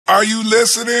Are you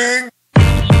listening?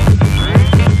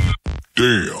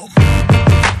 Damn.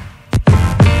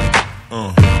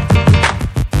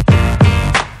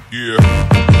 Yeah.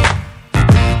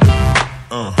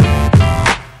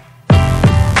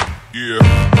 Yeah.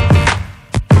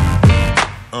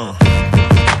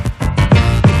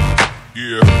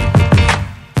 Yeah.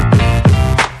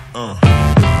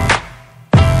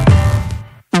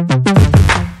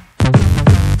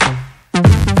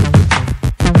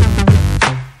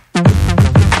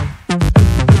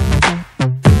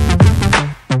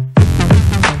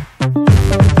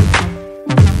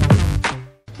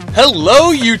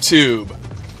 Hello YouTube!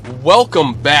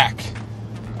 Welcome back.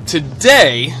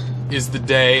 Today is the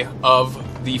day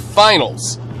of the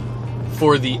finals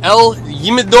for the El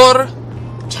Jimador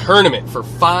tournament for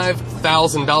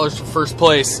 $5,000 for first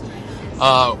place.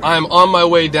 I'm on my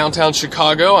way downtown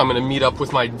Chicago. I'm going to meet up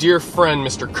with my dear friend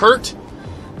Mr. Kurt,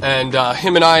 and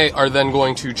him and I are then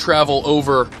going to travel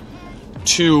over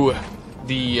to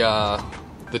the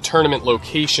tournament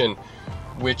location,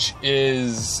 which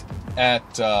is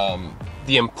at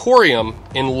the Emporium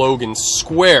in Logan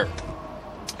Square.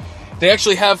 They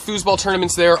actually have foosball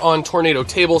tournaments there on Tornado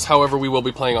tables. However, we will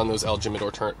be playing on those El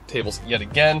Jimador tables yet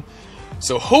again.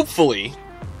 So hopefully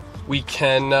we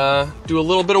can do a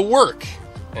little bit of work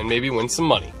and maybe win some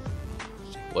money.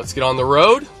 Let's get on the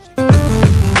road.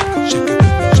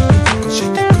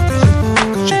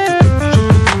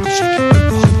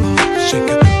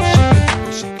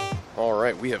 All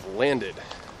right, we have landed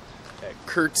at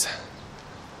Kurt's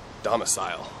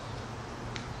domicile.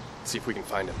 Let's see if we can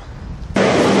find him.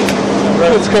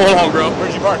 What's going on, bro?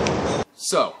 Where'd you park?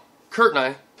 So, Kurt and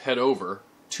I head over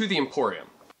to the Emporium,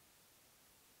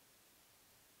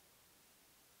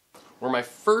 where my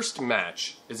first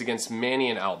match is against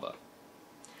Manny and Alba.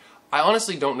 I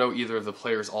honestly don't know either of the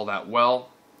players all that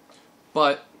well,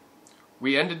 but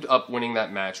we ended up winning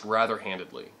that match rather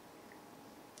handedly.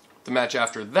 The match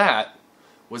after that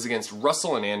was against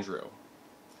Russell and Andrew.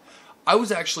 I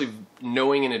was actually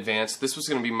knowing in advance this was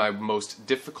going to be my most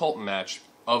difficult match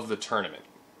of the tournament,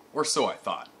 or so I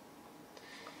thought.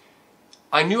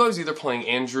 I knew I was either playing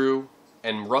Andrew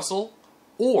and Russell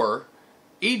or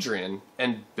Adrian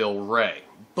and Bill Ray.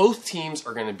 Both teams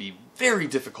are going to be very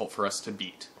difficult for us to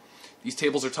beat. These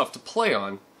tables are tough to play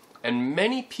on, and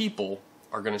many people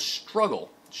are going to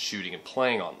struggle shooting and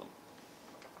playing on them.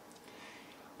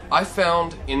 I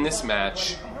found in this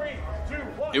match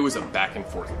it was a back and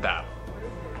forth battle.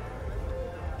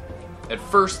 At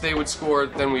first they would score,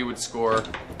 then we would score.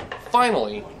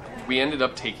 Finally, we ended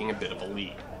up taking a bit of a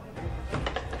lead.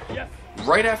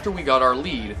 Right after we got our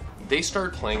lead, they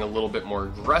started playing a little bit more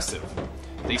aggressive.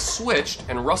 They switched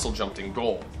and Russell jumped in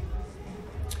goal.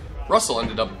 Russell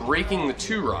ended up breaking the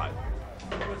 2-rod,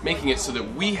 making it so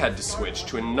that we had to switch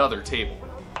to another table.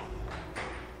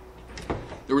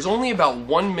 There was only about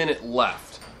 1 minute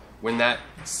left when that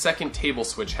second table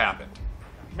switch happened.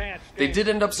 They did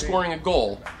end up scoring a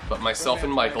goal, but myself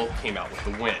and Michael came out with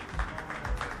the win.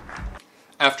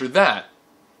 After that,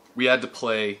 we had to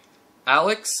play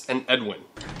Alex and Edwin,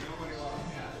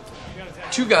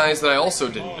 two guys that I also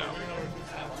didn't know.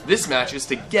 This match is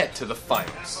to get to the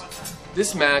finals.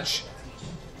 This match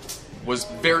was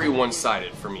very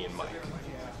one-sided for me and Mike.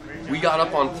 We got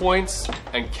up on points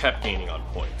and kept gaining on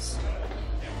points.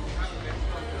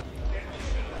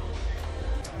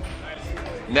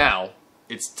 Now,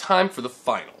 it's time for the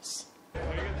finals.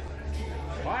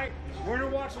 Mike, winner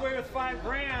walks away with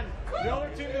 $5,000. The other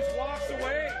team just walks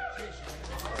away.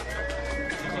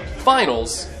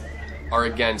 Finals are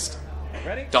against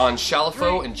Don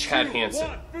Shalafo and Chad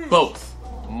Hansen, both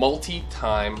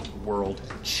multi-time world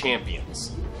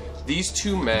champions. These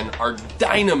two men are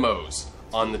dynamos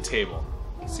on the table.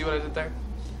 See what I did there?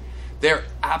 They're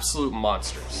absolute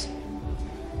monsters.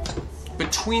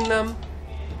 Between them,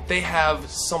 they have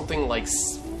something like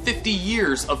 50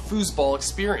 years of foosball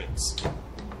experience.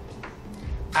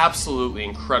 Absolutely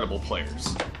incredible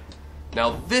players.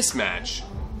 Now this match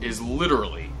is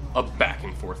literally a back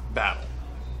and forth battle.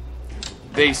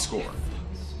 They score.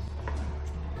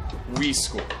 We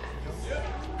score.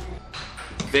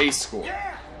 They score.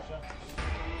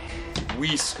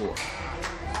 We score.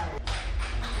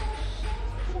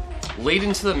 Late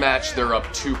into the match, they're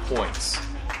up 2 points,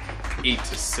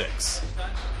 8-6.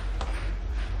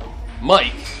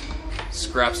 Mike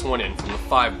scraps one in from the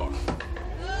 5-bar,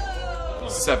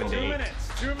 7-8.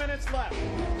 2 minutes left.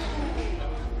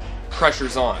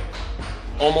 Pressure's on,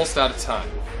 almost out of time.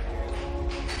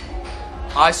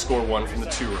 I score one from the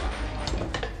 2-rod.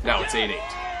 Now it's 8-8.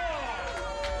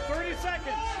 30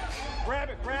 seconds. Grab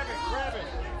it, grab it, grab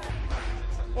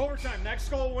it. Overtime. Next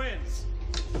goal wins.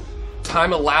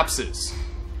 time elapses,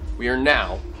 we are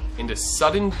now into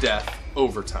sudden death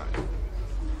overtime.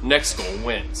 Next goal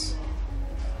wins.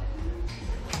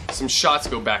 Some shots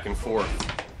go back and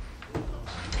forth.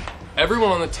 Everyone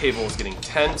on the table is getting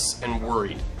tense and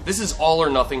worried. This is all or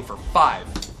nothing for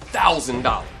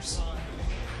 $5,000.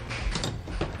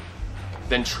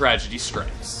 Then tragedy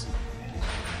strikes.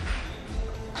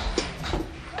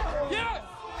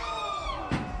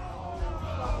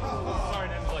 Sorry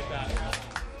to end it like that. Sorry.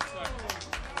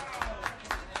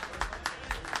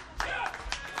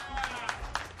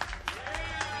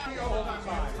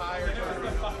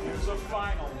 It was a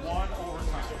final.